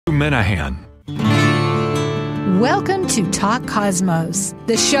Minahan. Welcome to Talk Cosmos,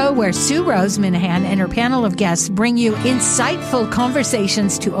 the show where Sue Minahan and her panel of guests bring you insightful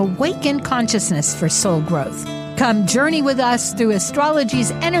conversations to awaken consciousness for soul growth. Come journey with us through astrology's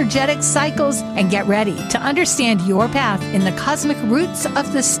energetic cycles and get ready to understand your path in the cosmic roots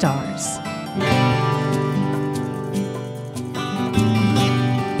of the stars.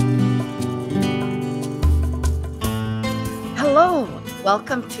 Hello,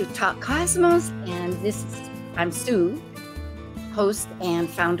 welcome to Talk Cosmos, and I'm Sue, host and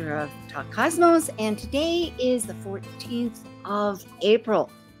founder of Talk Cosmos, and today is the 14th of April.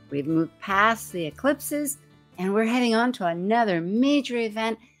 We've moved past the eclipses, and we're heading on to another major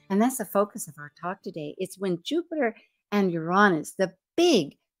event, and that's the focus of our talk today. It's when Jupiter and Uranus, the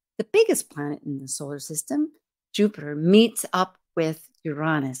biggest planet in the solar system, Jupiter, meets up with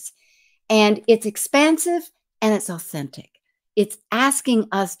Uranus, and it's expansive and it's authentic. It's asking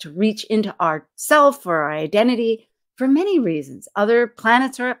us to reach into our self or our identity for many reasons. Other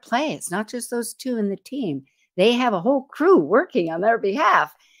planets are at play. It's not just those two in the team. They have a whole crew working on their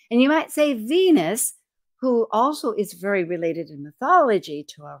behalf. And you might say Venus, who also is very related in mythology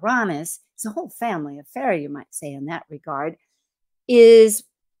to Uranus, it's a whole family affair, you might say, in that regard,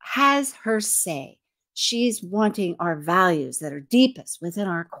 has her say. She's wanting our values that are deepest within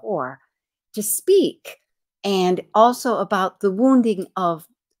our core to speak. And also about the wounding of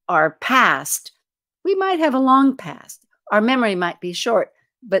our past. We might have a long past. Our memory might be short,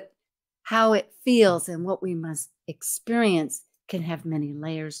 but how it feels and what we must experience can have many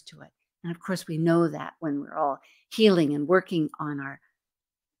layers to it. And of course, we know that when we're all healing and working on our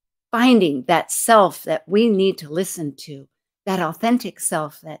finding that self that we need to listen to, that authentic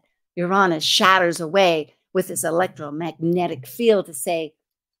self that Uranus shatters away with this electromagnetic field to say,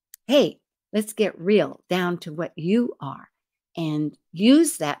 hey, let's get real down to what you are and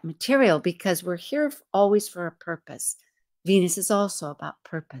use that material because we're here always for a purpose. Venus is also about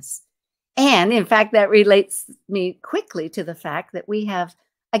purpose. And in fact, that relates me quickly to the fact that we have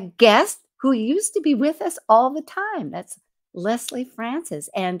a guest who used to be with us all the time. That's Lesley Francis.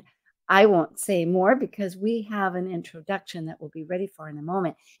 And I won't say more because we have an introduction that we'll be ready for in a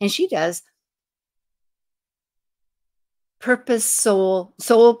moment. And she does purpose,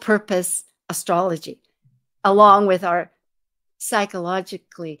 soul purpose astrology, along with our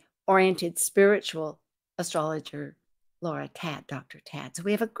psychologically oriented spiritual astrologer, Dr. Tad. So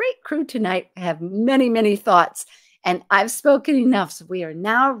we have a great crew tonight. I have many, many thoughts, and I've spoken enough. So we are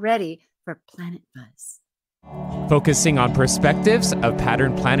now ready for Planet Buzz. Focusing on perspectives of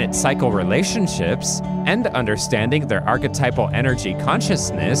pattern planet cycle relationships and understanding their archetypal energy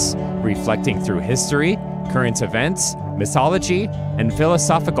consciousness, reflecting through history, current events, mythology, and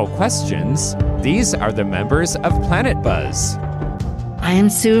philosophical questions, these are the members of Planet Buzz. I am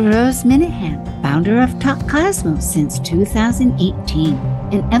Sue Minahan, founder of Talk Cosmos since 2018,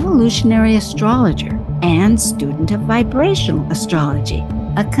 an evolutionary astrologer and student of vibrational astrology,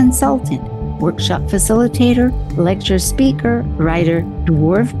 a consultant, workshop facilitator, lecture speaker, writer,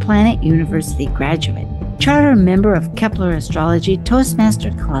 Dwarf Planet University graduate, charter member of Kepler Astrology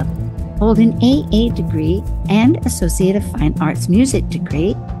Toastmaster Club, hold an AA degree and Associate of Fine Arts Music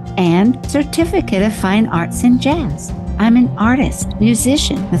degree, and Certificate of Fine Arts in Jazz. I'm an artist,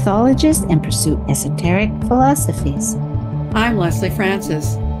 musician, mythologist, and pursue esoteric philosophies. I'm Lesley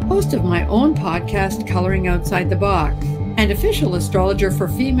Francis, host of my own podcast, Coloring Outside the Box, and official astrologer for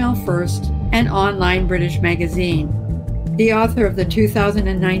Female First, an online British magazine. The author of the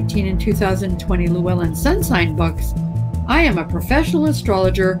 2019 and 2020 Llewellyn Sun Sign books, I am a professional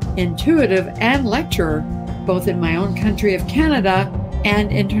astrologer, intuitive, and lecturer, both in my own country of Canada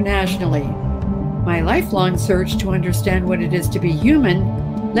and internationally. My lifelong search to understand what it is to be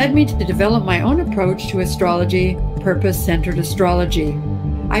human led me to develop my own approach to astrology, purpose-centered astrology.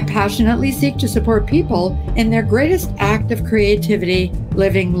 I passionately seek to support people in their greatest act of creativity,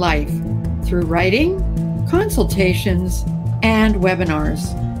 living life, through writing, consultations, and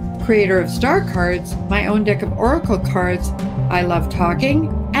webinars. Creator of Star Cards, my own deck of Oracle cards, I love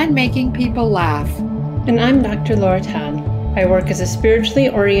talking and making people laugh. And I'm Dr. Laura Tan. I work as a spiritually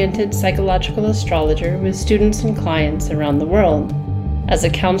oriented psychological astrologer with students and clients around the world. As a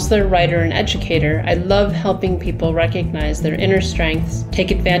counselor, writer, and educator, I love helping people recognize their inner strengths,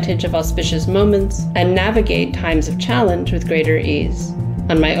 take advantage of auspicious moments, and navigate times of challenge with greater ease.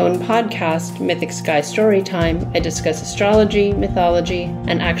 On my own podcast, Mythic Sky Storytime, I discuss astrology, mythology,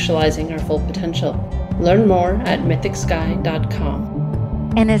 and actualizing our full potential. Learn more at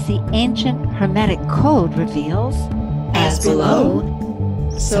mythicsky.com. And as the ancient Hermetic Code reveals, as below,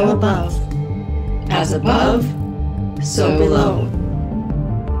 so above. As above, so below.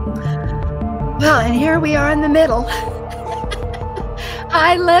 Well, and here we are in the middle.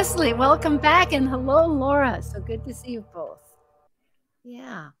 Hi, Lesley. Welcome back. And hello, Laura. So good to see you both.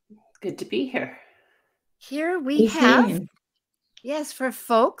 Yeah. Good to be here. Here we have, yes, for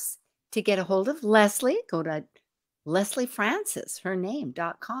folks to get a hold of Lesley, go to Lesley Francis, her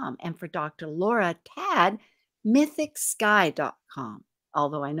name.com. And for Dr. Laura Tad, mythicsky.com.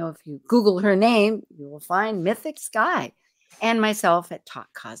 Although I know if you Google her name, you will find Mythic Sky, and myself at Talk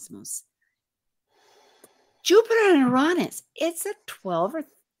Cosmos. Jupiter and Uranus, it's a 12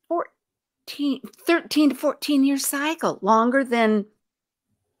 or 13 to 14 year cycle, longer than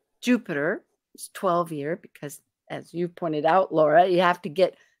Jupiter. It's 12 year because, as you pointed out, Laura, you have to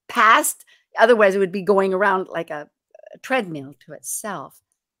get past, otherwise it would be going around like a treadmill to itself.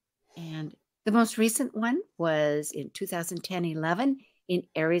 And the most recent one was in 2010-11 in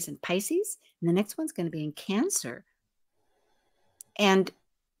Aries and Pisces, and the next one's going to be in Cancer. And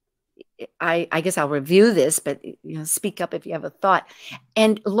I guess I'll review this, but speak up if you have a thought.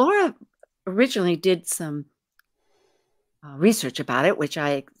 And Laura originally did some research about it, which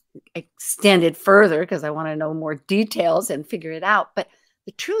I extended further because I want to know more details and figure it out. But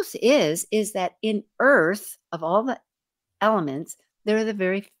the truth is that in Earth, of all the elements, there are the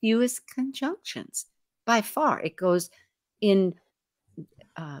very fewest conjunctions by far. It goes in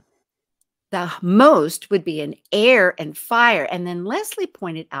the most would be in air and fire. And then Lesley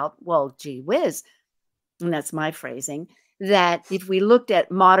pointed out, well, gee whiz, and that's my phrasing, that if we looked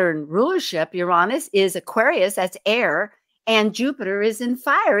at modern rulership, Uranus is Aquarius, that's air, and Jupiter is in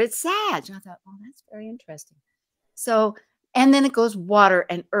fire, it's Sag. I thought, oh, that's very interesting. So, and then it goes water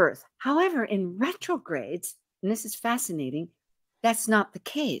and earth. However, in retrogrades, and this is fascinating, that's not the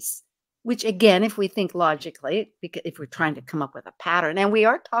case. Which again, if we think logically, because if we're trying to come up with a pattern, and we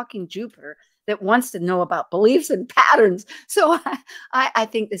are talking Jupiter that wants to know about beliefs and patterns. So I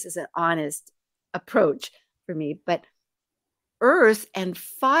think this is an honest approach for me. But Earth and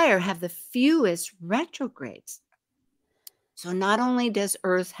fire have the fewest retrogrades. So not only does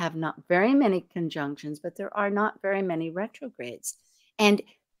Earth have not very many conjunctions, but there are not very many retrogrades. And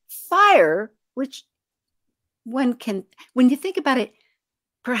fire, which one can, when you think about it,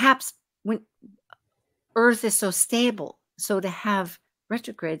 perhaps when Earth is so stable, so to have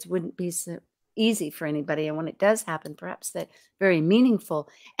retrogrades wouldn't be so easy for anybody. And when it does happen, perhaps that's very meaningful.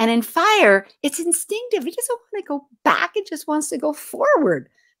 And in fire, it's instinctive. It doesn't want to go back. It just wants to go forward.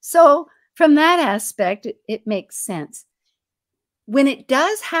 So from that aspect, it makes sense. When it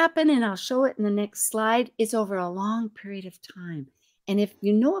does happen, and I'll show it in the next slide, it's over a long period of time. And if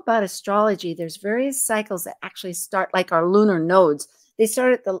you know about astrology, there's various cycles that actually start like our lunar nodes. They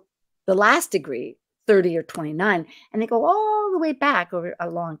start at the last degree, 30 or 29, and they go all the way back over a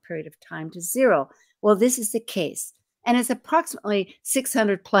long period of time to 0. Well, this is the case. And it's approximately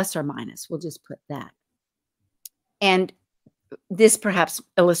 600 plus or minus. We'll just put that. And this perhaps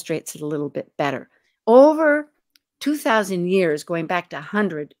illustrates it a little bit better. Over 2,000 years, going back to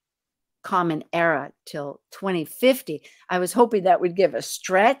 100 Common Era till 2050, I was hoping that would give a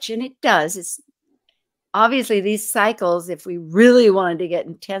stretch, and it does. It's obviously, these cycles, if we really wanted to get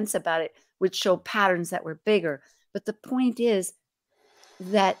intense about it, would show patterns that were bigger. But the point is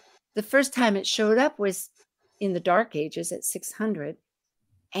that the first time it showed up was in the Dark Ages at 600.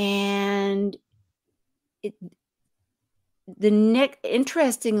 And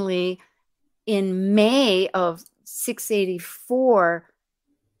interestingly, in May of 684,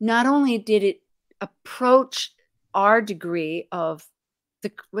 not only did it approach our degree of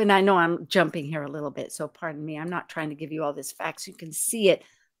and I know I'm jumping here a little bit, so pardon me. I'm not trying to give you all this facts. You can see it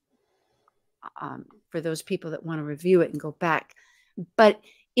for those people that want to review it and go back. But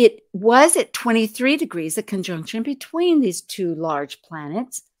it was at 23 degrees, a conjunction between these two large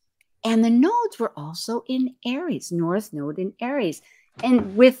planets. And the nodes were also in Aries, North Node in Aries,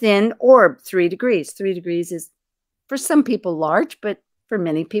 and within orb 3 degrees. 3 degrees is, for some people, large, but for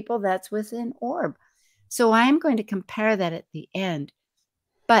many people, that's within orb. So I'm going to compare that at the end.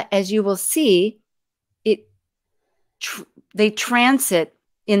 But as you will see, they transit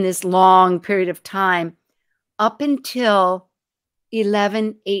in this long period of time up until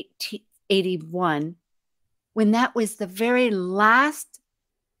 1181, when that was the very last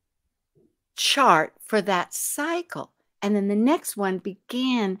chart for that cycle. And then the next one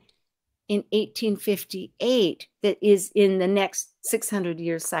began in 1858, that is in the next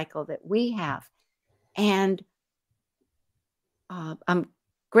 600-year cycle that we have. And I'm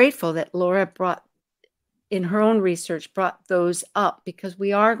grateful that Laura in her own research, brought those up, because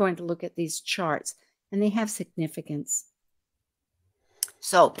we are going to look at these charts and they have significance.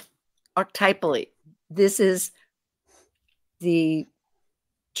 So archetypally, this is the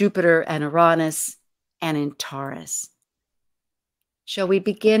Jupiter and Uranus, and in Taurus. Shall we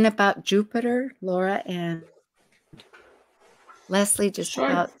begin about Jupiter, Laura and Lesley, just Sure.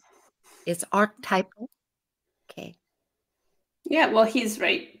 about its archetypal? Okay. Yeah, well, he's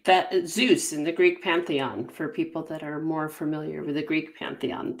right. That Zeus in the Greek pantheon, for people that are more familiar with the Greek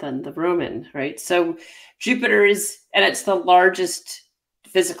pantheon than the Roman, right? So Jupiter is, and it's the largest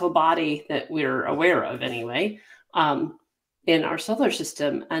physical body that we're aware of anyway, in our solar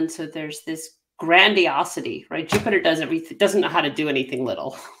system. And so there's this grandiosity, right? Jupiter does everything, doesn't know how to do anything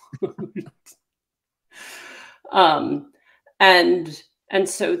little. And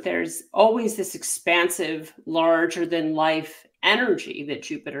so there's always this expansive, larger than life energy that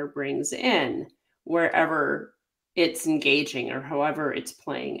Jupiter brings in wherever it's engaging or however it's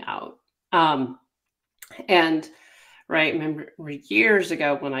playing out. And right, remember years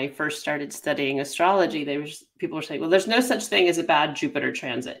ago when I first started studying astrology, people were saying, well, there's no such thing as a bad Jupiter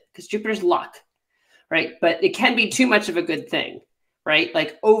transit because Jupiter's luck, right? But it can be too much of a good thing. Right?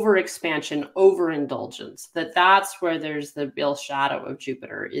 Like over expansion, overindulgence, that's where there's the real shadow of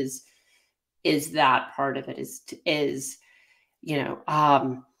Jupiter is that part of it is,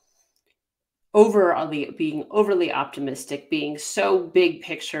 being overly optimistic, being so big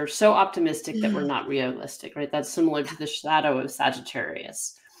picture, so optimistic that we're not realistic, right? That's similar to the shadow of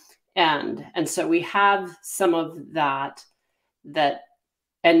Sagittarius. And so we have some of that,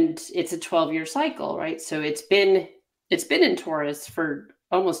 and it's a 12-year cycle, right? So it's been in Taurus for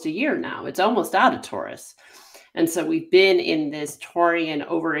almost a year now. It's almost out of Taurus. And so we've been in this Taurian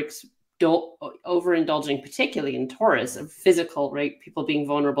overindulging, particularly in Taurus, of physical, right? People being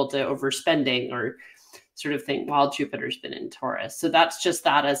vulnerable to overspending or sort of thing while Jupiter's been in Taurus. So that's just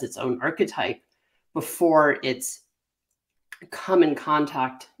that as its own archetype before it's come in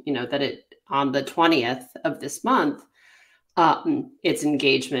contact, that it on the 20th of this month, its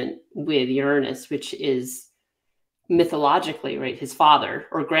engagement with Uranus, which is mythologically, right, his father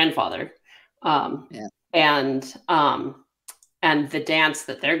or grandfather, and the dance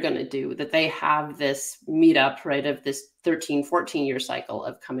that they're going to do, that they have this meetup, right, of this 14-year cycle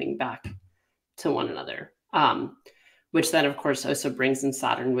of coming back to one another, which then of course also brings in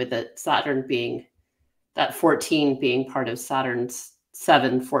Saturn with it, Saturn being that 14 being part of Saturn's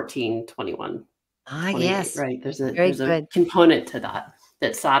 7, 14, 21, 28, yes, right? There's a component to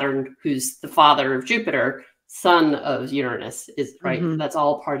that Saturn, who's the father of Jupiter, son of Uranus, is right. Mm-hmm. That's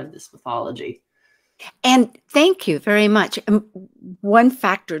all part of this mythology. And thank you very much. One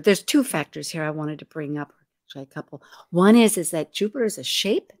factor, there's two factors here I wanted to bring up, actually a couple. One is that Jupiter is a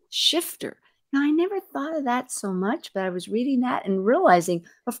shape shifter. Now, I never thought of that so much, but I was reading that and realizing,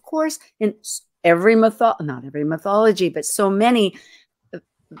 of course, in not every mythology, but so many,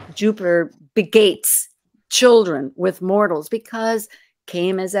 Jupiter begates children with mortals because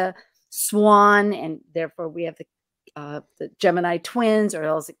came as a swan, and therefore we have the Gemini twins, or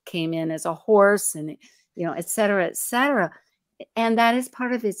else it came in as a horse, and et cetera, et cetera. And that is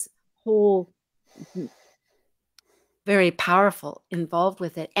part of its whole very powerful involved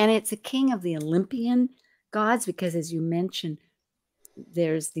with it. And it's a king of the Olympian gods because, as you mentioned,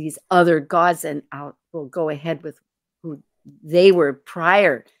 there's these other gods, and we'll go ahead with who they were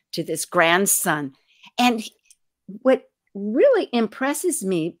prior to this grandson. And what really impresses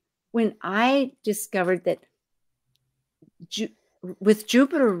me when I discovered that with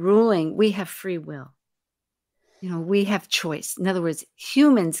Jupiter ruling, we have free will. We have choice. In other words,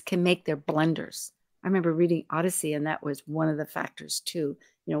 humans can make their blunders. I remember reading Odyssey, and that was one of the factors too.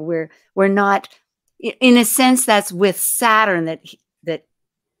 We're not, in a sense, that's with Saturn that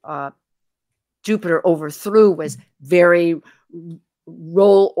Jupiter overthrew, was very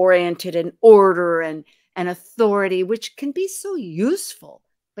role-oriented and order and authority, which can be so useful,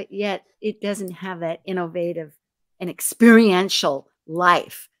 but yet it doesn't have that innovative and experiential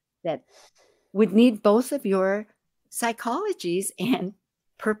life that would need both of your psychologies and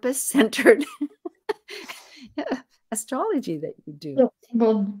purpose-centered astrology that you do.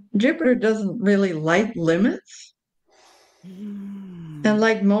 Well, Jupiter doesn't really like limits. And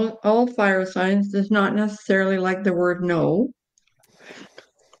like all fire signs, does not necessarily like the word no.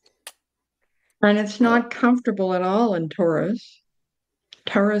 And it's not comfortable at all in Taurus.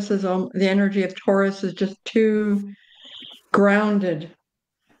 The energy of Taurus is just too grounded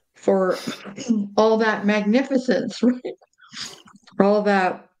for all that magnificence, right? All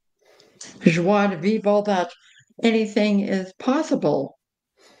that joie de vivre, all that anything is possible.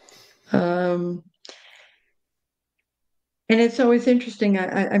 And it's always interesting.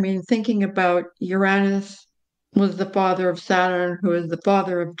 I mean, thinking about Uranus was the father of Saturn, who is the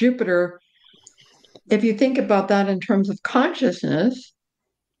father of Jupiter. If you think about that in terms of consciousness,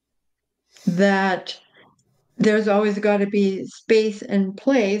 that there's always got to be space and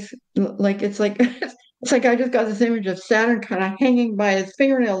place. Like it's like it's like I just got this image of Saturn kind of hanging by his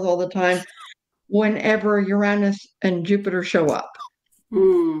fingernails all the time whenever Uranus and Jupiter show up.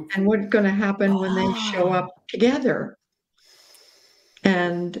 And what's going to happen when they show up together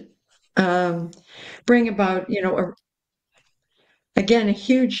and bring about, you know, again, a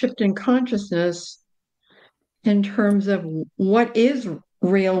huge shift in consciousness in terms of what is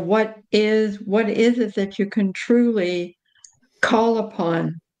real, what is it that you can truly call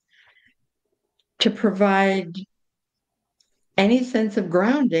upon to provide any sense of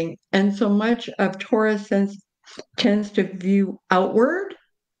grounding. And so much of Taurus tends to view outward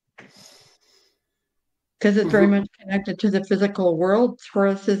because it's very much connected to the physical world.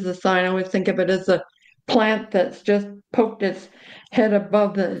 Taurus is the sign. I always think of it as a plant that's just poked its head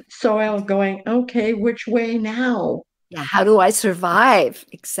above the soil going, okay, which way now? Yeah, how do I survive?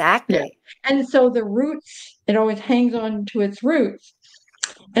 Exactly. Yeah. And so the roots, it always hangs on to its roots.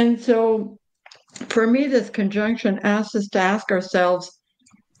 And so for me, this conjunction asks us to ask ourselves,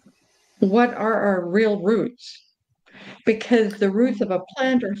 what are our real roots? Because the roots of a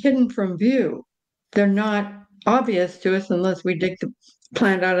plant are hidden from view. They're not obvious to us unless we dig the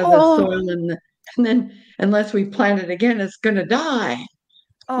plant out of the soil and then unless we plant it again, it's going to die.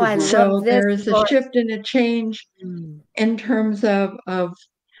 Oh, I so love this. There is a shift and a change in terms of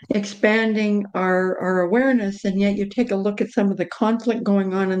expanding our awareness, and yet you take a look at some of the conflict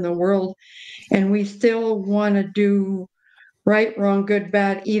going on in the world, and we still want to do right, wrong, good,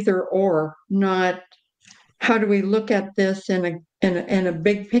 bad, either or, not how do we look at this in a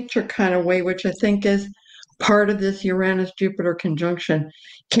big picture kind of way, which I think is part of this Uranus-Jupiter conjunction.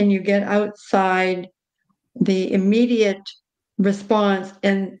 Can you get outside the immediate response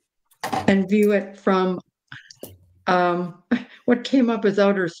and view it from what came up as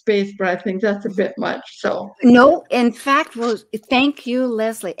outer space, but I think that's a bit much. So no, in fact, Rose, thank you,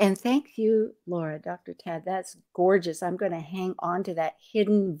 Lesley, and thank you, Laura, Dr. Tad. That's gorgeous. I'm going to hang on to that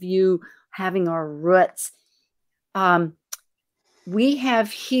hidden view, having our roots. We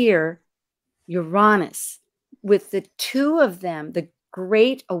have here Uranus with the two of them, the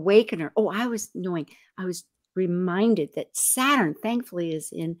great awakener. Oh, I was reminded that Saturn, thankfully,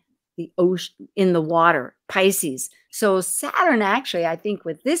 is in the ocean, in the water, Pisces. So Saturn, actually, I think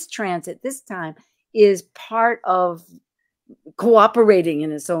with this transit this time, is part of cooperating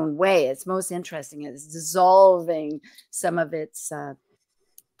in its own way. It's most interesting. It's dissolving some of its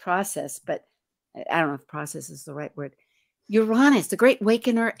process, but I don't know if process is the right word. Uranus, the great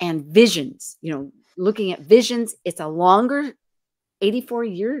awakener, and visions, you know, looking at visions. It's a longer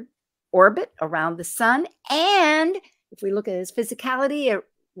 84-year orbit around the sun. And if we look at its physicality, it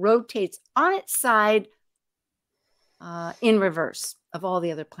rotates on its side in reverse of all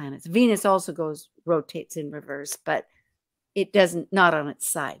the other planets. Venus also rotates in reverse, but it doesn't, not on its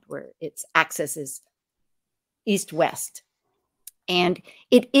side where its axis is east-west. And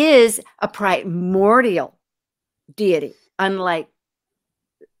it is a primordial deity, unlike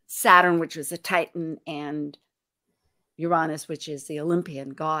Saturn, which was a Titan, and Uranus, which is the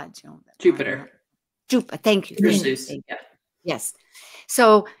Olympian gods. You know, Jupiter. Thank you. Zeus. Yeah. Yes.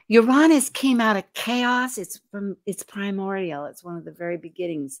 So Uranus came out of chaos. It's primordial. It's one of the very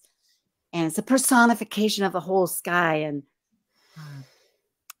beginnings, and it's a personification of the whole sky. And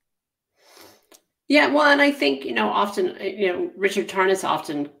yeah, well, and I think, you know, often, you know, Richard Tarnas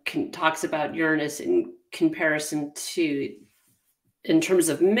often talks about Uranus in comparison to, in terms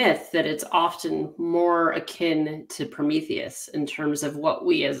of myth, that it's often more akin to Prometheus in terms of what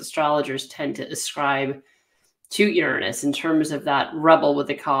we as astrologers tend to ascribe to Uranus in terms of that rebel with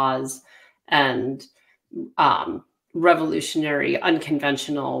a cause and revolutionary,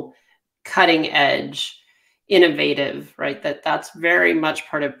 unconventional, cutting edge, innovative, right? That's very much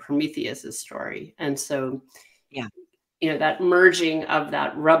part of Prometheus's story. And so, yeah, you know, that merging of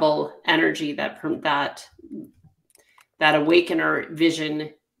that rebel energy, that awakener vision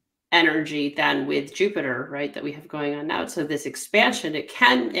energy, then with Jupiter, right, that we have going on now. So this expansion, it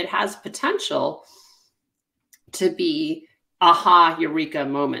has potential to be aha, eureka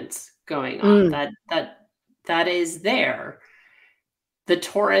moments going on. That is there. The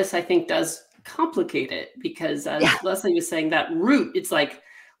Taurus, I think, does complicate it because, as Lesley was saying, that root, it's like,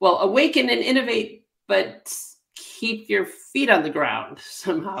 well, awaken and innovate, but keep your feet on the ground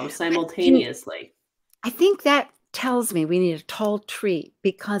somehow simultaneously. I think that tells me we need a tall tree,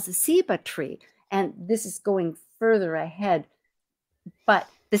 because the ceiba tree, and this is going further ahead, but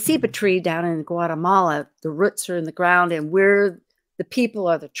the ceiba tree down in Guatemala, the roots are in the ground, and the people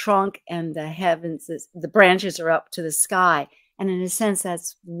are the trunk, and the heavens, the branches are up to the sky. And in a sense,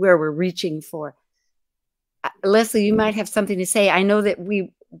 that's where we're reaching for. Lesley, you might have something to say. I know that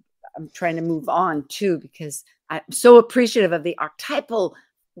I'm trying to move on too, because I'm so appreciative of the archetypal,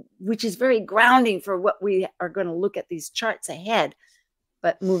 which is very grounding for what we are going to look at these charts ahead.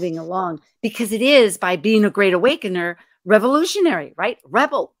 But moving along, because it is, by being a great awakener, revolutionary, right?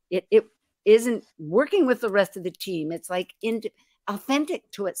 Rebel. It isn't working with the rest of the team. It's like authentic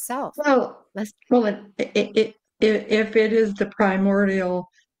to itself. Well, if it is the primordial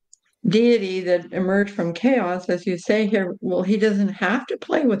deity that emerged from chaos, as you say here, well, he doesn't have to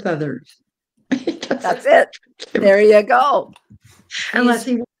play with others. That's it. There you go. Unless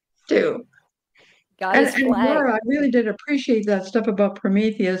he wants to. And Laura, I really did appreciate that stuff about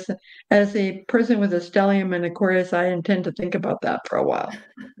Prometheus. As a person with a stellium and Aquarius, I intend to think about that for a while.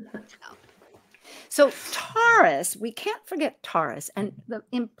 So Taurus, we can't forget Taurus. And the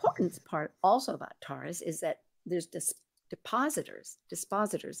importance part also about Taurus is that there's dispositors.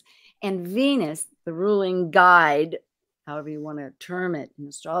 And Venus, the ruling guide, however you want to term it in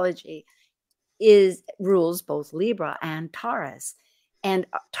astrology, rules both Libra and Taurus. And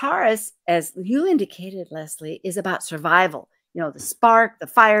Taurus, as you indicated, Lesley, is about survival. You know, the spark, the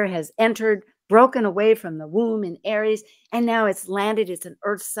fire has entered, broken away from the womb in Aries, and now it's landed. It's an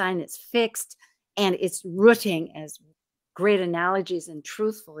earth sign. It's fixed, and it's rooting, as great analogies and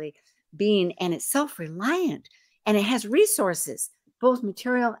truthfully being, and it's self-reliant, and it has resources, both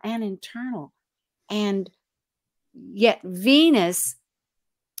material and internal. And yet Venus,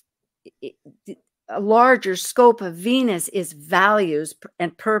 a larger scope of Venus is values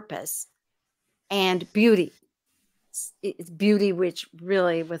and purpose and beauty. It's beauty, which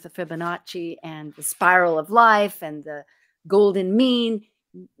really, with the Fibonacci and the spiral of life and the golden mean,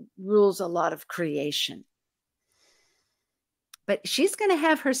 rules a lot of creation. But she's going to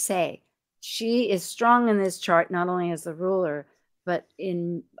have her say. She is strong in this chart, not only as the ruler, but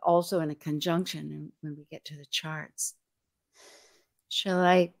also in a conjunction when we get to the charts. Shall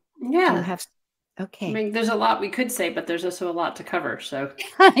I? Yeah. Okay. I mean, there's a lot we could say, but there's also a lot to cover. So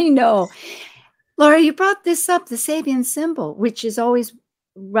I know. Laura, you brought this up, the Sabian symbol, which is always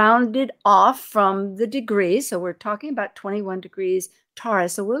rounded off from the degrees. So we're talking about 21 degrees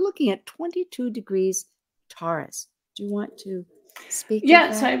Taurus. So we're looking at 22 degrees Taurus. Do you want to speak?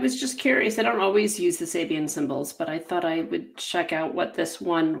 Yeah, so I was just curious. I don't always use the Sabian symbols, but I thought I would check out what this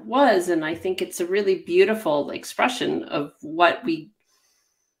one was. And I think it's a really beautiful expression of what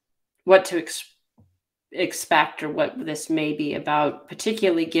to expect, or what this may be about,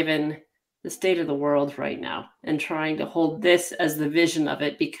 particularly given the state of the world right now, and trying to hold this as the vision of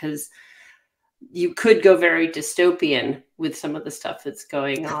it, because you could go very dystopian with some of the stuff that's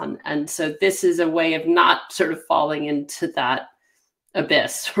going on. And so this is a way of not sort of falling into that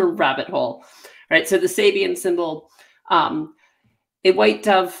abyss or rabbit hole, right? So the Sabian symbol, a white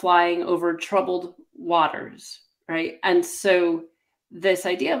dove flying over troubled waters, right? And so this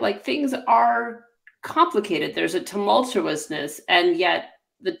idea of like things are complicated. There's a tumultuousness, and yet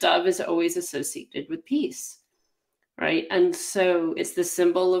the dove is always associated with peace, right? And so it's the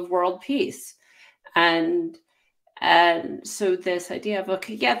symbol of world peace. And so this idea of,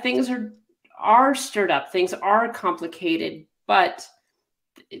 okay, yeah, things are stirred up, things are complicated, but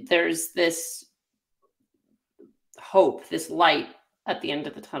there's this hope, this light at the end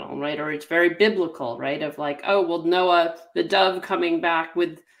of the tunnel, right? Or it's very biblical, right? Of like, oh, well, Noah, the dove coming back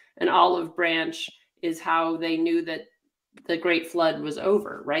with an olive branch is how they knew that the great flood was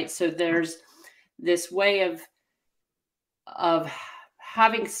over, right? So there's this way of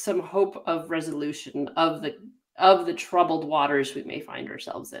having some hope of resolution of the troubled waters we may find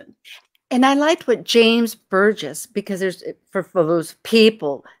ourselves in. And I liked what James Burgess, because there's for those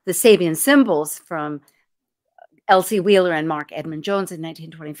people, the Sabian symbols from Elsie Wheeler and Mark Edmund Jones in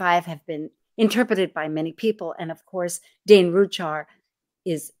 1925 have been interpreted by many people. And of course, Dane Ruchar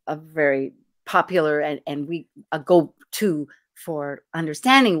is a very popular and a go-to for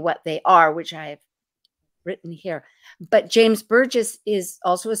understanding what they are, which I have written here. But James Burgess is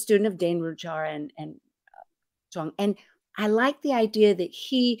also a student of Dane Ruchar and Zhong. And I like the idea that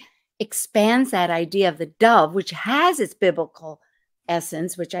he expands that idea of the dove, which has its biblical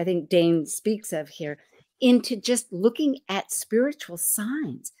essence, which I think Dane speaks of here, into just looking at spiritual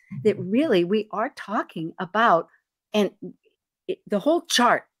signs that really we are talking about. And the whole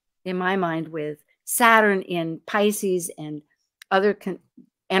chart, in my mind, with Saturn in Pisces and other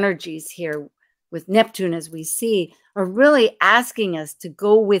energies here with Neptune, as we see, are really asking us to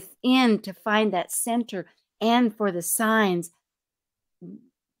go within to find that center and for the signs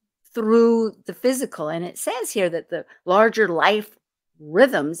through the physical. And it says here that the larger life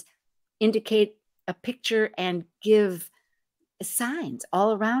rhythms indicate a picture and give signs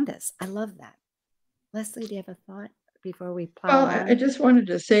all around us. I love that. Leslie, do you have a thought before we plow Well, on? I just wanted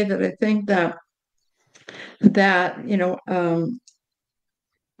to say that I think that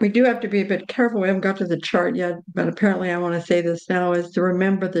we do have to be a bit careful. We haven't got to the chart yet, but apparently I want to say this now, is to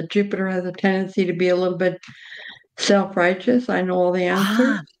remember that Jupiter has a tendency to be a little bit self-righteous. I know all the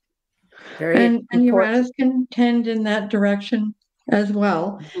answers. Very and important. Uranus can tend in that direction as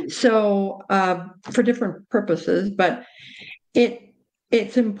well. So for different purposes, but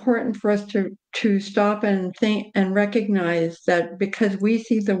it's important for us to stop and think and recognize that because we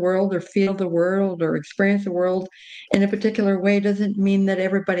see the world or feel the world or experience the world in a particular way doesn't mean that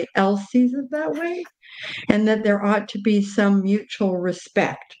everybody else sees it that way, and that there ought to be some mutual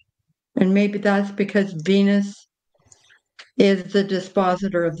respect. And maybe that's because Venus is the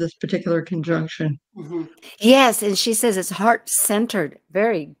dispositor of this particular conjunction. Yes, and she says it's heart-centered.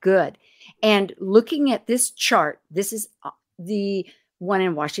 Very good. And looking at this chart, this is the one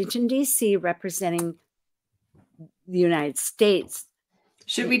in Washington, D.C., representing the United States.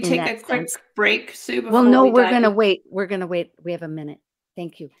 Should we take a quick break, Sue? Well, no, we're going to wait. We're going to wait. We have a minute.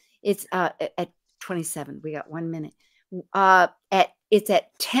 Thank you. It's at 27. We got 1 minute. It's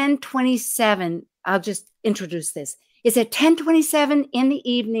at 10:27. I'll just introduce this. It's at 10:27 in the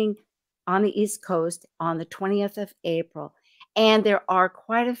evening on the East Coast on the 20th of April. And there are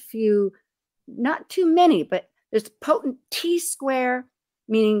quite a few, not too many, but there's potent T-square,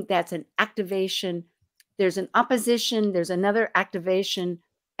 meaning that's an activation. There's an opposition, there's another activation,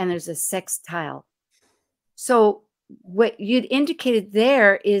 and there's a sextile. So what you'd indicated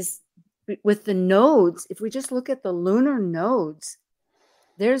there is with the nodes, if we just look at the lunar nodes,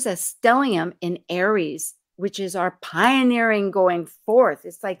 there's a stellium in Aries, which is our pioneering going forth.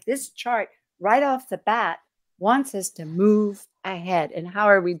 It's like this chart right off the bat wants us to move ahead. And how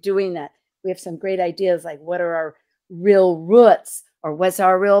are we doing that? We have some great ideas like what are our real roots or what's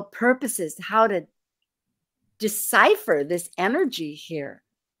our real purposes, how to decipher this energy here.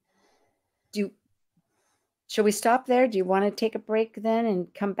 Shall we stop there? Do you want to take a break then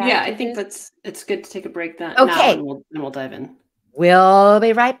and come back? Yeah, I think it's good to take a break then. Okay. Now, and we'll dive in. We'll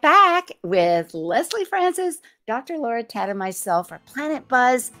be right back with Lesley Francis, Dr. Laura Tad, and myself for Planet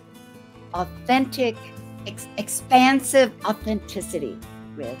Buzz Expansive Authenticity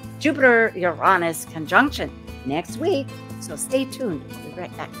with Jupiter Uranus conjunction next week. So stay tuned. We'll be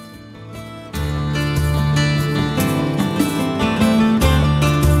right back.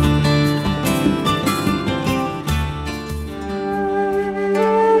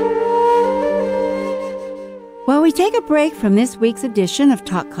 While we take a break from this week's edition of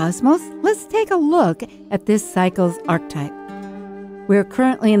Talk Cosmos, let's take a look at this cycle's archetype. We're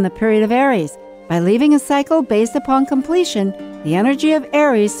currently in the period of Aries. By leaving a cycle based upon completion, the energy of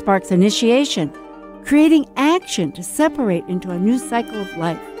Aries sparks initiation, creating action to separate into a new cycle of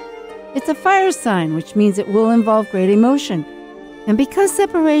life. It's a fire sign, which means it will involve great emotion. And because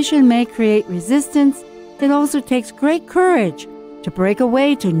separation may create resistance, it also takes great courage to break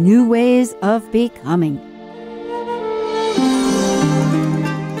away to new ways of becoming.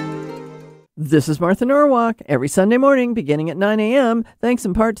 This is Martha Norwalk. Every Sunday morning, beginning at 9 a.m., thanks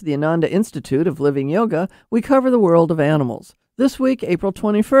in part to the Ananda Institute of Living Yoga, we cover the world of animals. This week, April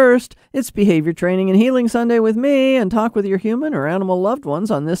 21st, it's Behavior Training and Healing Sunday with me, and Talk with Your Human or Animal Loved Ones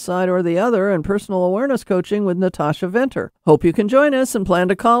on this side or the other, and Personal Awareness Coaching with Natasha Venter. Hope you can join us and plan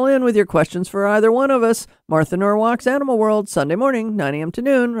to call in with your questions for either one of us. Martha Norwalk's Animal World, Sunday morning, 9 a.m. to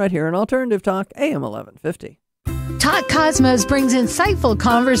noon, right here on Alternative Talk, AM 1150. Talk Cosmos brings insightful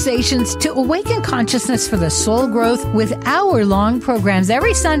conversations to awaken consciousness for the soul growth with hour-long programs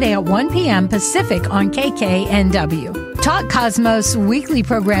every Sunday at 1 p.m. Pacific on KKNW. Talk Cosmos weekly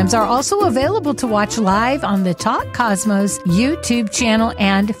programs are also available to watch live on the Talk Cosmos YouTube channel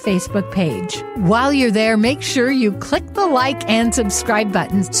and Facebook page. While you're there, make sure you click the like and subscribe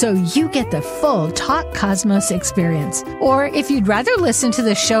buttons so you get the full Talk Cosmos experience. Or if you'd rather listen to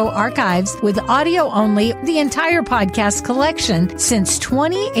the show archives with audio only, the entire podcast collection since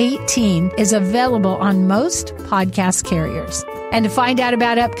 2018 is available on most podcast carriers. And to find out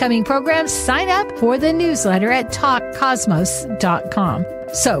about upcoming programs, sign up for the newsletter at talkcosmos.com.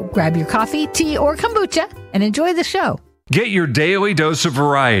 So grab your coffee, tea, or kombucha and enjoy the show. Get your daily dose of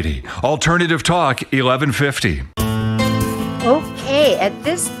variety. Alternative Talk 1150. Okay, at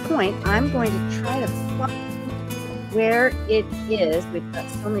this point, I'm going to try to find where it is. We've got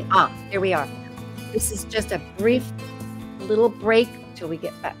so many. Here we are. This is just a brief little break till we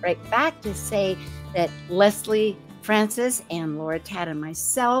get right back to say that Lesley Francis and Laura Tad and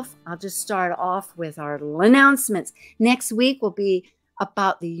myself, I'll just start off with our announcements. Next week will be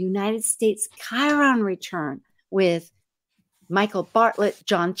about the United States Chiron return with Michael Bartlett,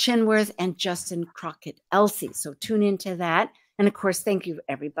 John Chinworth, and Justin Crockett-Elsey. So tune into that. And of course, thank you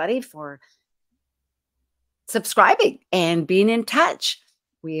everybody for subscribing and being in touch.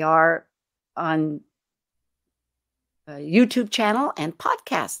 We are on a YouTube channel and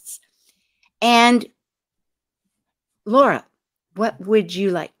podcasts. And Laura, what would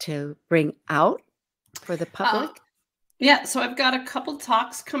you like to bring out for the public? Yeah, so I've got a couple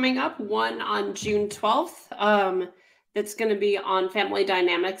talks coming up. One on June 12th. That's going to be on family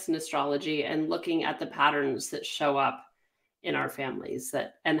dynamics and astrology and looking at the patterns that show up in our families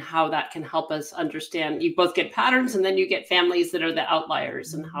and how that can help us understand. You both get patterns and then you get families that are the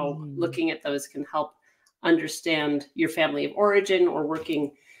outliers, and how looking at those can help understand your family of origin or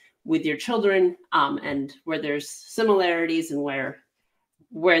working with your children, and where there's similarities and where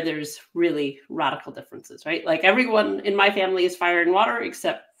there's really radical differences, right? Like everyone in my family is fire and water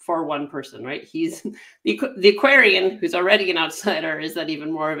except for one person, right? He's the Aquarian, who's already an outsider, is that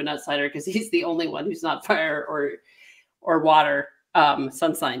even more of an outsider because he's the only one who's not fire or water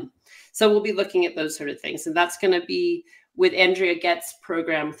sun sign. So we'll be looking at those sort of things. And that's going to be with Andrea Goetz's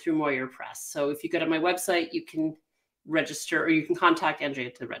program through Moyer Press. So if you go to my website, you can register, or you can contact Andrea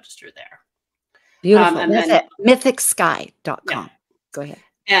to register there. Beautiful. And that's at mythicsky.com. Yeah. Go ahead.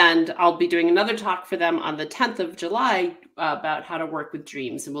 And I'll be doing another talk for them on the 10th of July about how to work with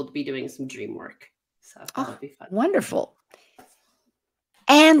dreams. And we'll be doing some dream work. So that'll be fun. Wonderful.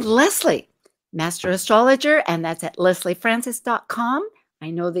 And Lesley, Master Astrologer, and that's at lesliefrancis.com. I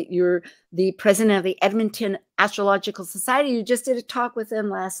know that you're the president of the Edmonton Astrological Society. You just did a talk with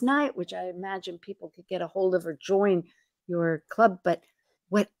them last night, which I imagine people could get a hold of or join your club. But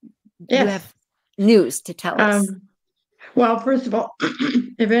what do you have news to tell us? Well, first of all,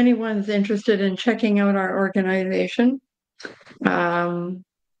 if anyone's interested in checking out our organization,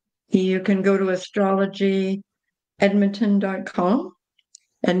 you can go to astrologyedmonton.com.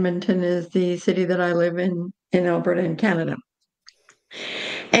 Edmonton is the city that I live in Alberta, in Canada.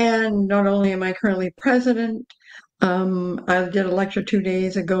 And not only am I currently president, I did a lecture 2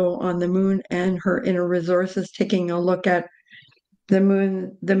 days ago on the moon and her inner resources, taking a look at the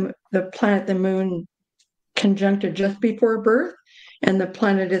moon, the planet, the moon conjuncted just before birth, and the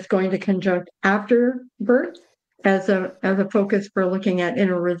planet is going to conjunct after birth as a focus for looking at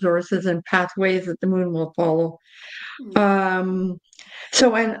inner resources and pathways that the moon will follow.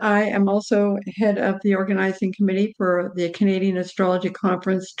 So, and I am also head of the organizing committee for the Canadian Astrology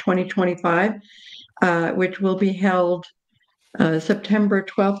Conference 2025, which will be held September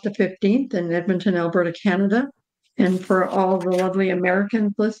 12th to 15th in Edmonton, Alberta, Canada. And for all the lovely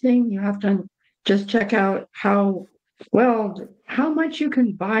Americans listening, you have to just check out how much you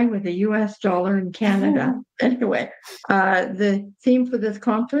can buy with a US dollar in Canada. Anyway, the theme for this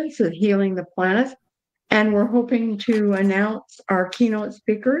conference is Healing the Planet. And we're hoping to announce our keynote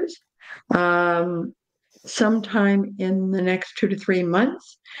speakers sometime in the next 2 to 3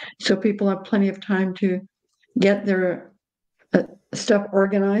 months. So people have plenty of time to get their stuff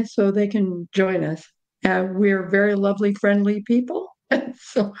organized so they can join us. We're very lovely, friendly people.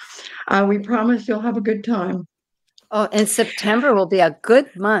 So we promise you'll have a good time. Oh, and September will be a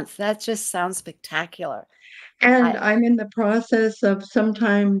good month. That just sounds spectacular. And I'm in the process of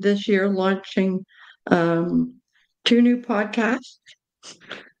sometime this year launching 2 new podcasts.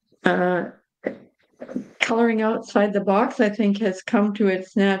 Coloring Outside the Box, I think, has come to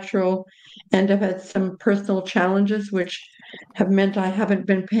its natural end. I've had some personal challenges which have meant I haven't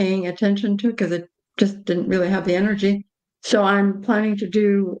been paying attention to because it just didn't really have the energy. So I'm planning to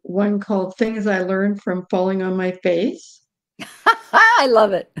do one called Things I Learned from Falling on My Face. I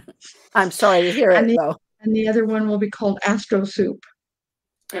love it. I'm sorry to hear it, though. And the other one will be called Astro Soup.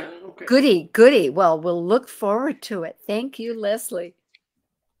 Okay. Goody. Well, we'll look forward to it. Thank you, Lesley.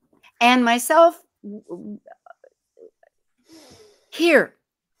 And myself, here,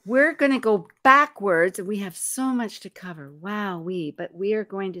 we're going to go backwards. We have so much to cover. Wowee. But we are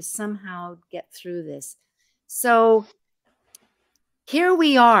going to somehow get through this. So here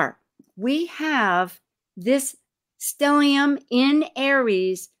we are. We have this stellium in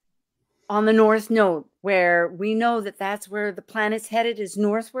Aries on the North Node, where we know that that's where the planet's headed, is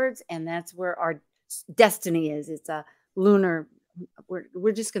northwards, and that's where our destiny is. It's a lunar.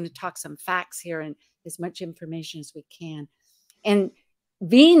 We're just going to talk some facts here and as much information as we can. And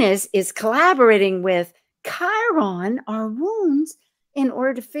Venus is collaborating with Chiron, our wounds, in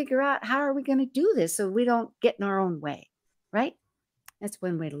order to figure out how are we going to do this so we don't get in our own way, right? That's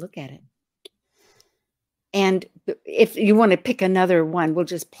one way to look at it. And if you want to pick another one, we'll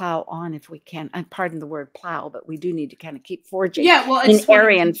just plow on if we can. I pardon the word plow, but we do need to kind of keep forging in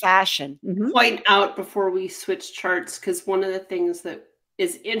Aryan fashion. Point out before we switch charts, because one of the things that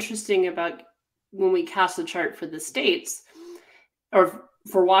is interesting about when we cast a chart for the states or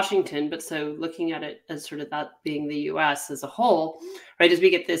for Washington, but so looking at it as sort of that being the US as a whole, right, as we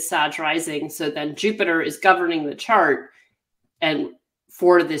get this Sag rising, so then Jupiter is governing the chart and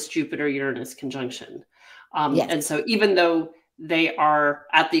for this Jupiter-Uranus conjunction. And so even though they are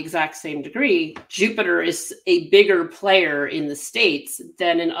at the exact same degree, Jupiter is a bigger player in the States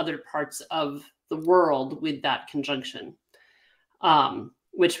than in other parts of the world with that conjunction,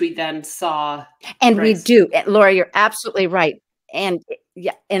 which we then saw. And we do. Laura, you're absolutely right. And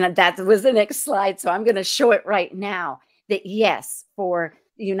yeah, and that was the next slide. So I'm going to show it right now that yes, for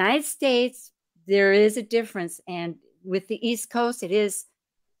the United States, there is a difference. And with the East Coast, it is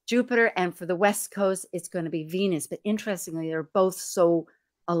Jupiter, and for the West Coast, it's going to be Venus. But interestingly, they're both so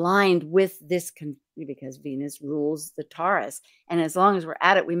aligned with this because Venus rules the Taurus. And as long as we're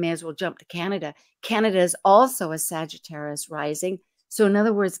at it, we may as well jump to Canada. Canada is also a Sagittarius rising. So in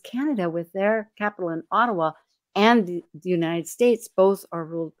other words, Canada with their capital in Ottawa and the United States both are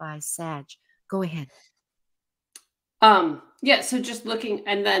ruled by Sag. Go ahead. Yeah, so just looking,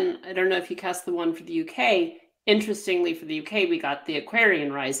 and then I don't know if you cast the one for the UK. Interestingly, for the UK, we got the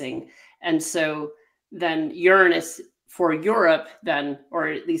Aquarian rising. And so then Uranus for Europe then, or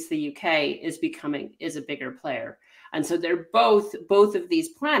at least the UK, is a bigger player. And so they're both of these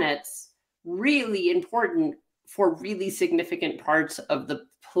planets really important for really significant parts of the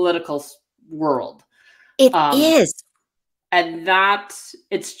political world. It is. And that,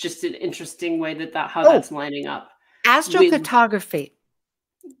 it's just an interesting way how that's lining up. Astrocartography.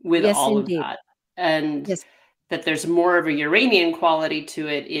 With yes, all indeed. Of that. And yes. That there's more of a Uranian quality to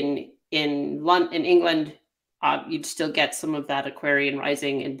it in England. You'd still get some of that Aquarian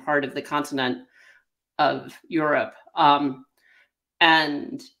rising in part of the continent of Europe, and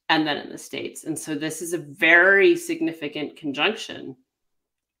then in the States. And so this is a very significant conjunction,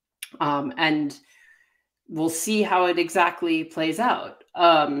 and we'll see how it exactly plays out.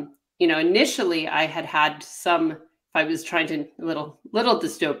 Initially I had some. I was trying to little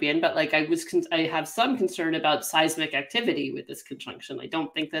dystopian, but like I have some concern about seismic activity with this conjunction. I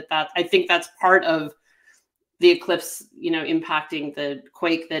don't think I think that's part of the eclipse, impacting the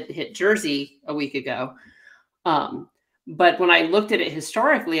quake that hit Jersey a week ago. But when I looked at it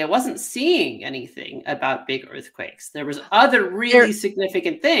historically, I wasn't seeing anything about big earthquakes. There was other really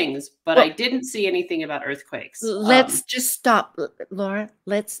significant things, but I didn't see anything about earthquakes. Let's just stop, Laura.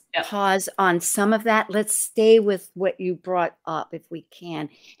 Let's pause on some of that. Let's stay with what you brought up if we can.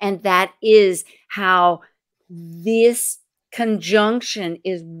 And that is how this conjunction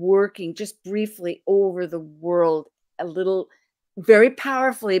is working just briefly over the world a little very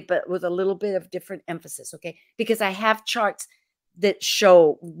powerfully, but with a little bit of different emphasis, okay? Because I have charts that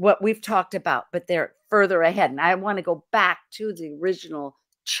show what we've talked about, but they're further ahead. And I want to go back to the original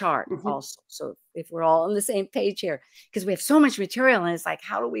chart also. So if we're all on the same page here, because we have so much material and it's like,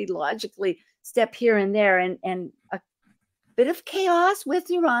 how do we logically step here and there? And a bit of chaos with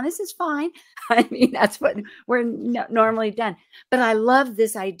Uranus is fine. I mean, that's what we're normally done. But I love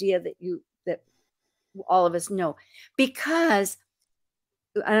this idea that all of us know, because,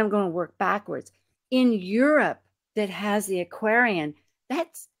 and I'm going to work backwards, in Europe that has the Aquarian,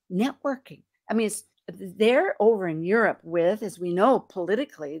 that's networking. I mean, they're over in Europe with, as we know,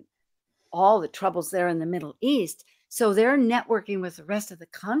 politically, all the troubles there in the Middle East. So they're networking with the rest of the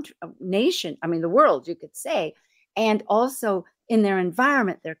nation, I mean, the world, you could say, and also in their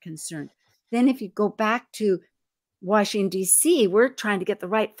environment, they're concerned. Then if you go back to Washington, D.C., we're trying to get the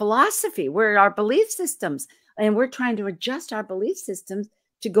right philosophy. We're our belief systems, and we're trying to adjust our belief systems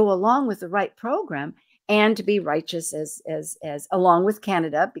to go along with the right program and to be righteous as along with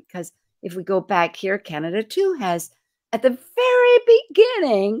Canada. Because if we go back here, Canada too has at the very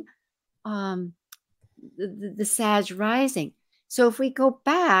beginning the Sag rising. So if we go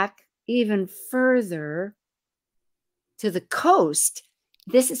back even further to the coast,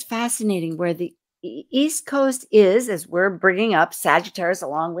 this is fascinating, where the East Coast is, as we're bringing up Sagittarius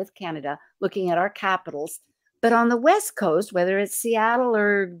along with Canada, looking at our capitals. But on the West Coast, whether it's Seattle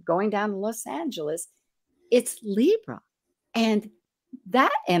or going down to Los Angeles, it's Libra. And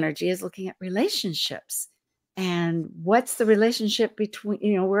that energy is looking at relationships. And what's the relationship between,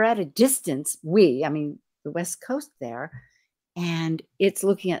 we're at a distance, I mean, the West Coast there, and it's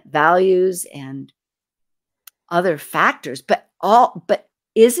looking at values and other factors, but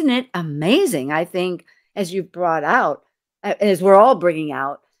isn't it amazing? I think, as you brought out, as we're all bringing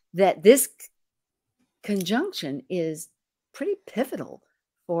out, that this conjunction is pretty pivotal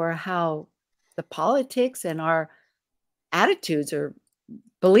for how the politics and our attitudes or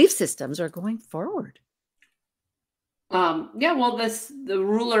belief systems are going forward. Yeah, well, the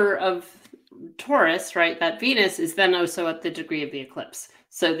ruler of Taurus, right? That Venus is then also at the degree of the eclipse.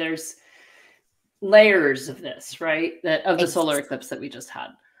 So there's layers of this, right? That of the solar eclipse that we just had.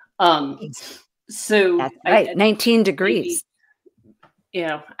 So that's right, 19 degrees.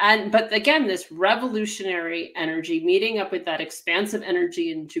 But again, this revolutionary energy meeting up with that expansive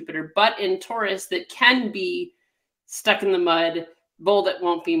energy in Jupiter, but in Taurus that can be stuck in the mud, bull that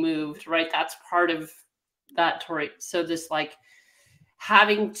won't be moved, right? That's part of that Taurus. So this like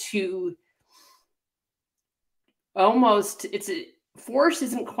having to almost, force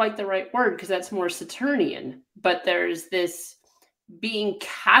isn't quite the right word because that's more Saturnian, but there's this being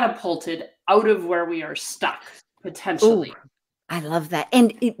catapulted out of where we are stuck potentially. Ooh, I love that.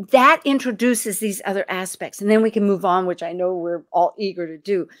 And that introduces these other aspects. And then we can move on, which I know we're all eager to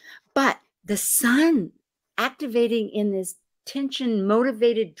do. But the sun activating in this tension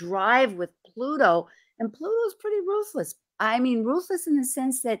motivated drive with Pluto, and Pluto's pretty ruthless. I mean, ruthless in the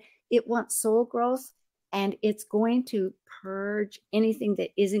sense that it wants soul growth, and it's going to purge anything that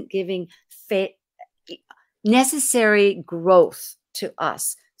isn't giving necessary growth to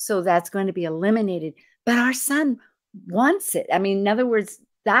us. So that's going to be eliminated. But our sun wants it. I mean, in other words,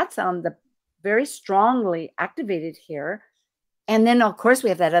 that's on the very strongly activated here. And then, of course, we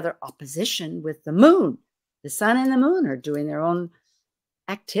have that other opposition with the moon. The sun and the moon are doing their own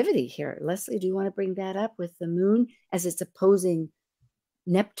activity here. Lesley, do you want to bring that up with the moon as it's opposing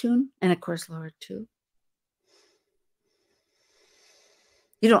Neptune and, of course, Laura, too?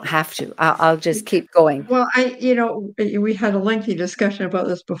 You don't have to. I'll just keep going. Well, we had a lengthy discussion about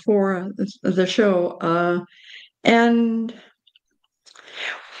this before the show, and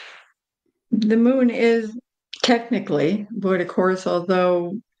the moon is technically void of course,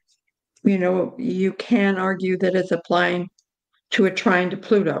 although, you can argue that it's applying to a trine to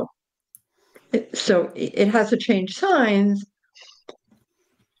Pluto. So it has to change signs.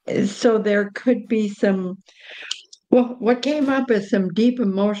 So there could be some, well, what came up is some deep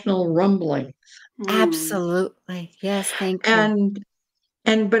emotional rumblings. Absolutely. Yes, thank you.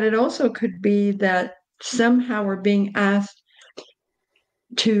 But it also could be that somehow we're being asked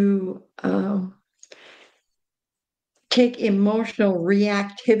to take emotional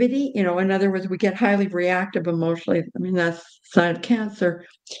reactivity. In other words, we get highly reactive emotionally. I mean, that's a sign of Cancer.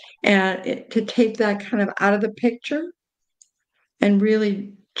 And to take that kind of out of the picture and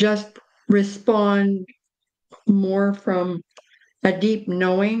really just respond more from a deep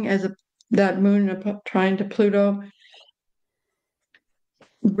knowing, as that moon trine to Pluto,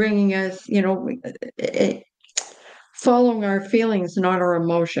 bringing us, following our feelings, not our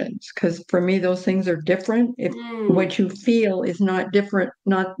emotions. Because for me, those things are different. If what you feel is not different,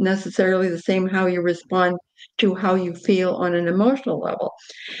 not necessarily the same how you respond to how you feel on an emotional level.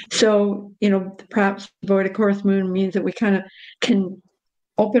 So, perhaps void of course moon means that we kind of can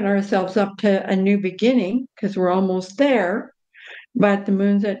open ourselves up to a new beginning because we're almost there. But the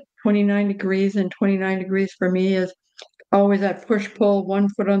moon's at 29 degrees, and 29 degrees for me is always that push-pull, one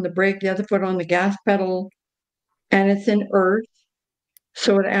foot on the brake, the other foot on the gas pedal, and it's in Earth.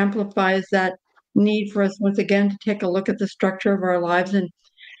 So it amplifies that need for us once again to take a look at the structure of our lives and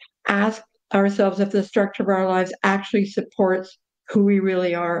ask ourselves if the structure of our lives actually supports who we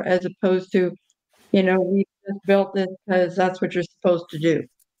really are, as opposed to, we just built this because that's what you're supposed to do.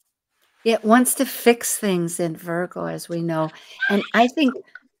 It wants to fix things in Virgo, as we know. And I think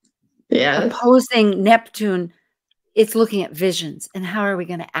opposing Neptune, it's looking at visions and how are we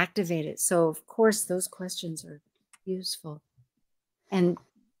going to activate it. So, of course, those questions are useful. And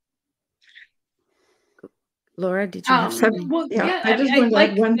Laura, did you have something? Well, I just wanted to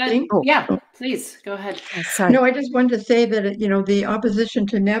add one thing. Please go ahead. Sorry. No, I just wanted to say that, the opposition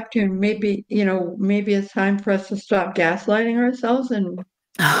to Neptune, maybe it's time for us to stop gaslighting ourselves and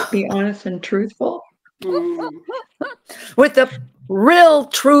be honest and truthful. With the real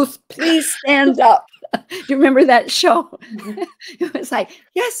truth, please stand up. Do you remember that show? It was like,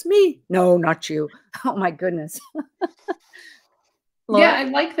 yes, me. No, not you. Oh, my goodness. Yeah, I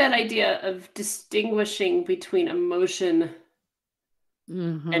like that idea of distinguishing between emotion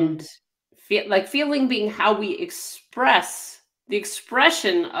and feeling being how we express the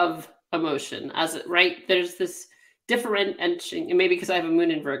expression of emotion as it, right? There's this differentiating, and maybe because I have a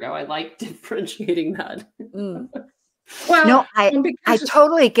moon in Virgo, I like differentiating that. Well, no, I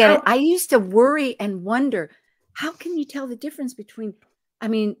totally get it. I used to worry and wonder, how can you tell the difference between,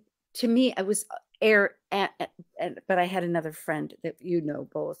 to me, air, but I had another friend that you know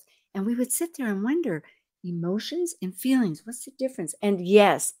both, and we would sit there and wonder, emotions and feelings, what's the difference? And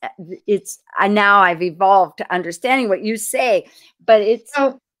yes, now I've evolved to understanding what you say, but it's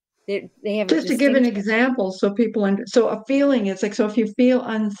they have just to give an example so people so a feeling is like, so if you feel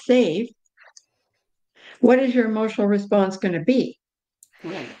unsafe, what is your emotional response going to be?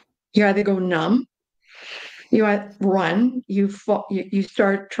 Right. You either go numb, you run, you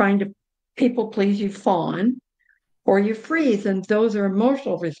start trying to people please, you fawn, or you freeze, and those are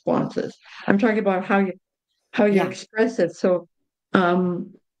emotional responses. I'm talking about how you express it. So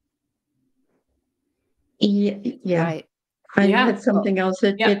Right. I had something else.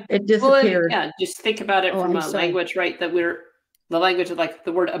 It disappeared. Well, just think about it from a language, right? That the language of like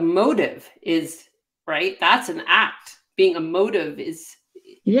the word emotive is, right? That's an act. Being emotive is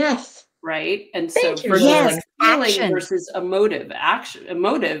yes. Right. And so Thank you. versus like feeling action versus emotive action.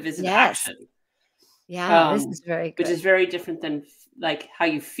 Emotive is an action. Yeah, this is very good. Which is very different than like how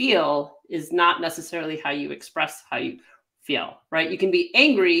you feel is not necessarily how you express how you feel, right? You can be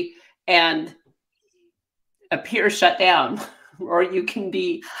angry and appear shut down, or you can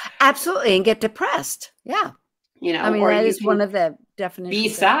be absolutely and get depressed. Yeah. You know, I mean, or that is one of the definitions. Be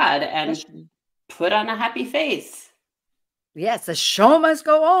sad and put on a happy face. Yes, the show must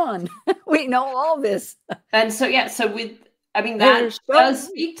go on. We know all this. And so, that does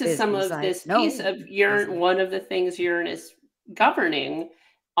speak to some of this piece of one of the things Uranus governing,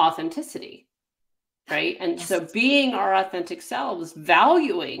 authenticity, right? And so being our authentic selves,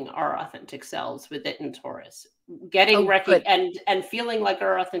 valuing our authentic selves with it in Taurus, getting and feeling like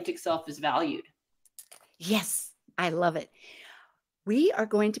our authentic self is valued. Yes, I love it. We are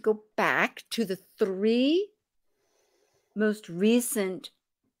going to go back to the 3 most recent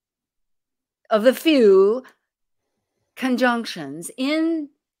of the few conjunctions in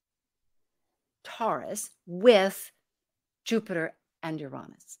Taurus with Jupiter and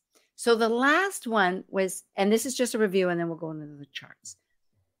Uranus. So the last one was, and this is just a review, and then we'll go into the charts.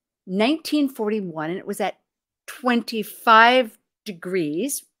 1941, and it was at 25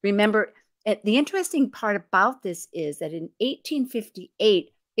 degrees. Remember, the interesting part about this is that in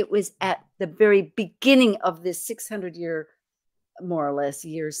 1858, it was at the very beginning of this 600-year, more or less,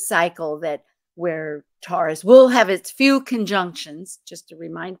 year cycle where Taurus will have its few conjunctions, just to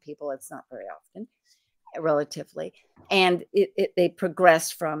remind people it's not very often, relatively. And they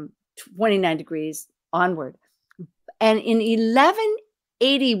progress from 29 degrees onward. And in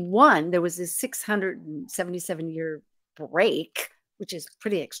 1181, there was this 677-year break, which is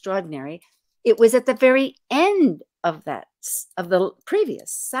pretty extraordinary. It was at the very end of the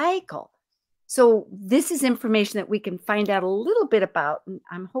previous cycle. So this is information that we can find out a little bit about. And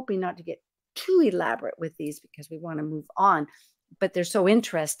I'm hoping not to get too elaborate with these because we want to move on, but they're so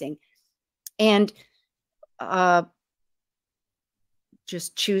interesting. And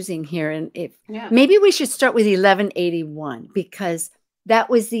just choosing here, and maybe we should start with 1181 because that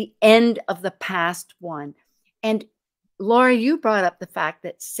was the end of the past one. And Laura, you brought up the fact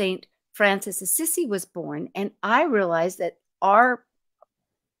that Saint Francis Assisi was born, and I realized that I'm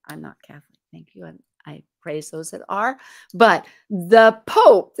not Catholic, thank you, and I praise those that are, but the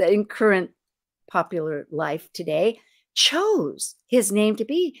Pope that in current popular life today chose his name to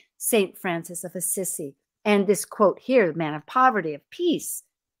be Saint Francis of Assisi. And this quote here, man of poverty, of peace,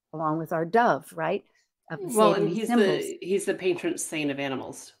 along with our dove, right? Well, and he's the patron saint of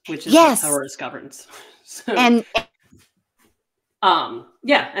animals, which is what Taurus governs. So, and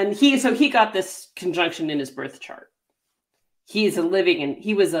he got this conjunction in his birth chart. He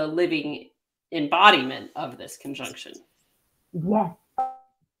was a living embodiment of this conjunction. Yes.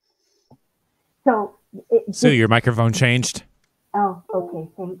 So your microphone changed. Oh, okay.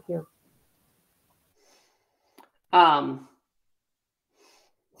 Thank you.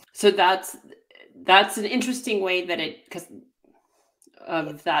 So that's an interesting way that because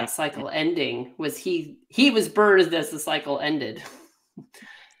of that cycle ending was he was birthed as the cycle ended.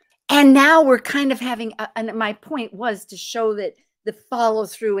 And now we're kind of having, and my point was to show that the follow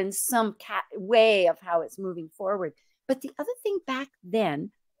through in some way of how it's moving forward. But the other thing back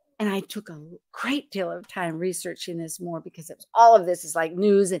then, and I took a great deal of time researching this more because all of this is like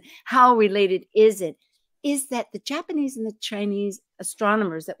news and how related is it, is that the Japanese and the Chinese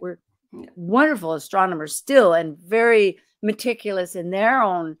astronomers that were wonderful astronomers still and very meticulous in their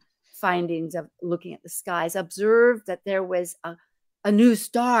own findings of looking at the skies, observed that there was a new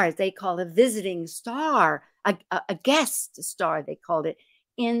star, they call a visiting star, a guest star, they called it,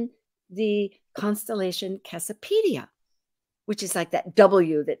 in the constellation Cassiopeia, which is like that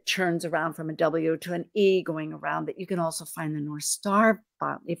W that churns around from a W to an E going around, that you can also find the North Star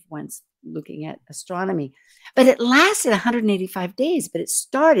if one's looking at astronomy. But it lasted 185 days, but it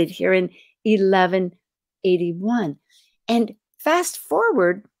started here in 1181. And fast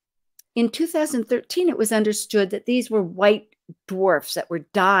forward, in 2013, it was understood that these were white dwarfs that were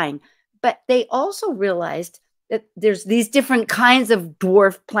dying. But they also realized that there's these different kinds of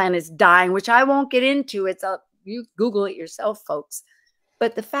dwarf planets dying, which I won't get into. It's a, you Google it yourself, folks.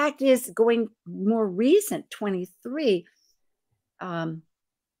 But the fact is, going more recent, 23,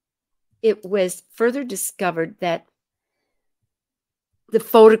 it was further discovered that the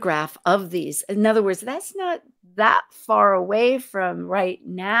photograph of these, in other words, that's not that far away from right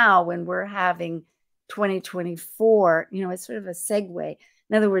now when we're having 2024, you know, it's sort of a segue.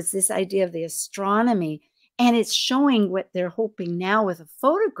 In other words, this idea of the astronomy, and it's showing what they're hoping now with a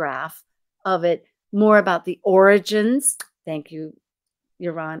photograph of it, more about the origins. Thank you,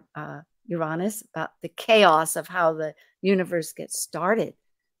 Uranus, about the chaos of how the universe gets started.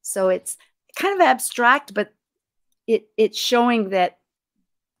 So it's kind of abstract, but it's showing that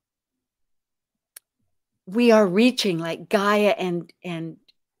we are reaching, like Gaia and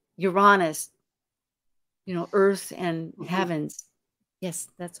Uranus, you know, Earth and heavens. Yes,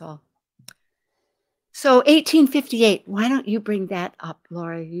 that's all. So 1858, why don't you bring that up,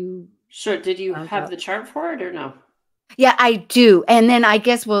 Laura? You sure. Did you have the chart for it or no? Yeah, I do. And then I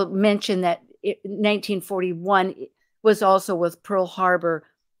guess we'll mention that 1941 was also with Pearl Harbor.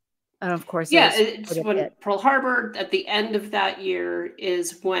 And of course, yeah, it's when Pearl Harbor, at the end of that year,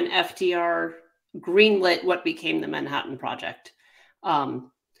 is when FDR greenlit what became the Manhattan Project. And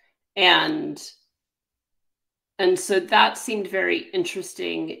so that seemed very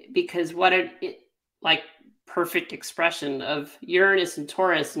interesting because what it like perfect expression of Uranus and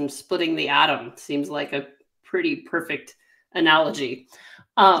Taurus and splitting the atom seems like a pretty perfect analogy.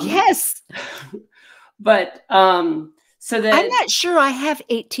 Yes. But so that I'm not sure I have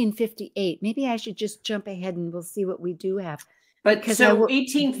 1858. Maybe I should just jump ahead and we'll see what we do have. But so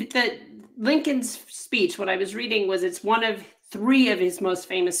Lincoln's speech, what I was reading was it's one of 3 of his most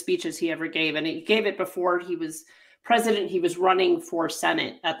famous speeches he ever gave. And he gave it before he was president. He was running for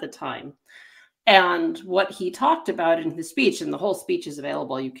Senate at the time. And what he talked about in his speech, and the whole speech is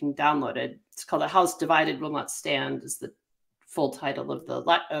available, you can download it. It's called "A House Divided Will Not Stand," is the full title of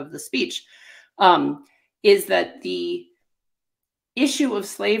the speech, is that the issue of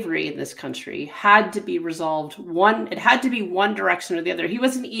slavery in this country had to be resolved it had to be one direction or the other. He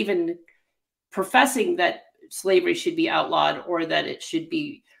wasn't even professing that slavery should be outlawed or that it should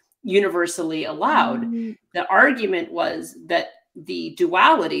be universally allowed. The argument was that the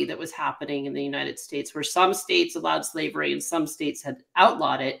duality that was happening in the United States, where some states allowed slavery and some states had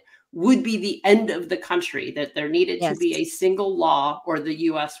outlawed it, would be the end of the country, that there needed to be a single law or the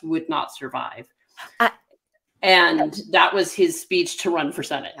U.S. would not survive. And that was his speech to run for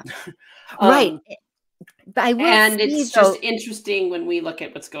Senate. Right. And it's just interesting when we look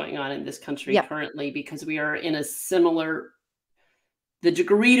at what's going on in this country currently, because we are in a similar, the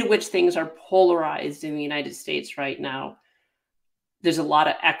degree to which things are polarized in the United States right now, there's a lot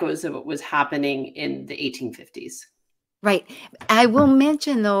of echoes of what was happening in the 1850s. Right. I will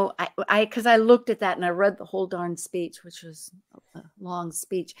mention, though, because I looked at that and I read the whole darn speech, which was a long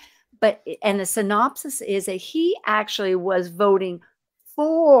speech. And the synopsis is that he actually was voting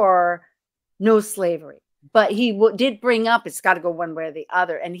for no slavery. But he did bring up it's got to go one way or the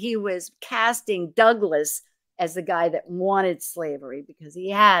other. And he was casting Douglas as the guy that wanted slavery because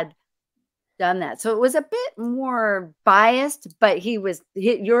he had done that. So it was a bit more biased, but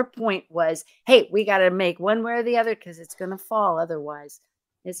your point was, hey, we got to make one way or the other because it's going to fall otherwise.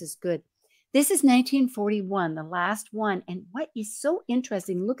 This is good. This is 1941, the last one. And what is so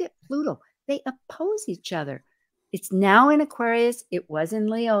interesting, look at Pluto. They oppose each other. It's now in Aquarius. It was in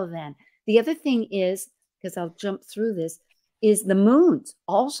Leo then. The other thing is, because I'll jump through this, is the moons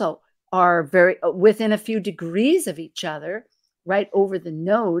also are very within a few degrees of each other, right over the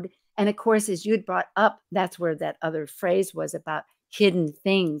node. And of course, as you had brought up, that's where that other phrase was about hidden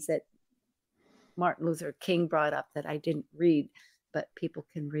things that Martin Luther King brought up that I didn't read, but people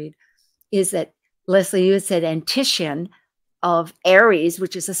can read, is that, Lesley, you had said Antition of Aries,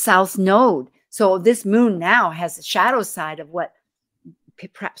 which is a south node. So this moon now has the shadow side of what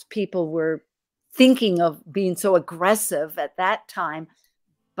perhaps people were thinking of being so aggressive at that time,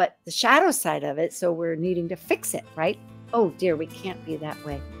 but the shadow side of it. So we're needing to fix it, right? Oh dear, we can't be that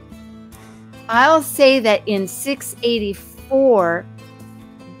way. I'll say that in 684,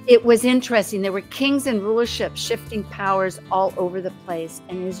 it was interesting. There were kings and rulerships shifting powers all over the place.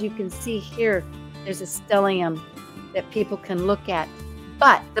 And as you can see here, there's a stellium that people can look at.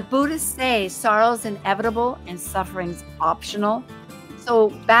 But the Buddhists say sorrow is inevitable and suffering is optional. So So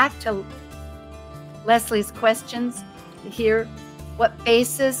back to Lesley's questions here. What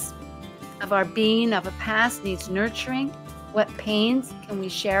basis of our being of a past needs nurturing? What pains can we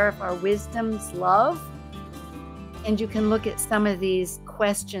share if our wisdom's love? And you can look at some of these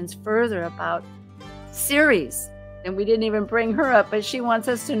questions further about Ceres. And we didn't even bring her up, but she wants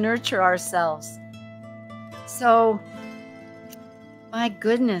us to nurture ourselves. So, my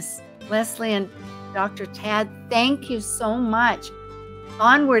goodness, Lesley and Dr. Tad, thank you so much.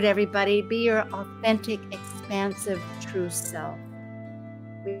 Onward, everybody. Be your authentic, expansive, true self.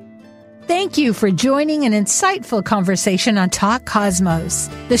 Thank you for joining an insightful conversation on Talk Cosmos,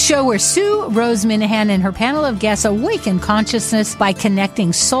 the show where Sue Minahan and her panel of guests awaken consciousness by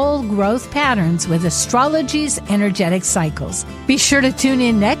connecting soul growth patterns with astrology's energetic cycles. Be sure to tune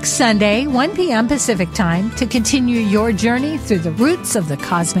in next Sunday, 1 p.m. Pacific Time, to continue your journey through the roots of the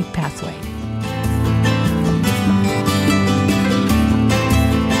cosmic pathway.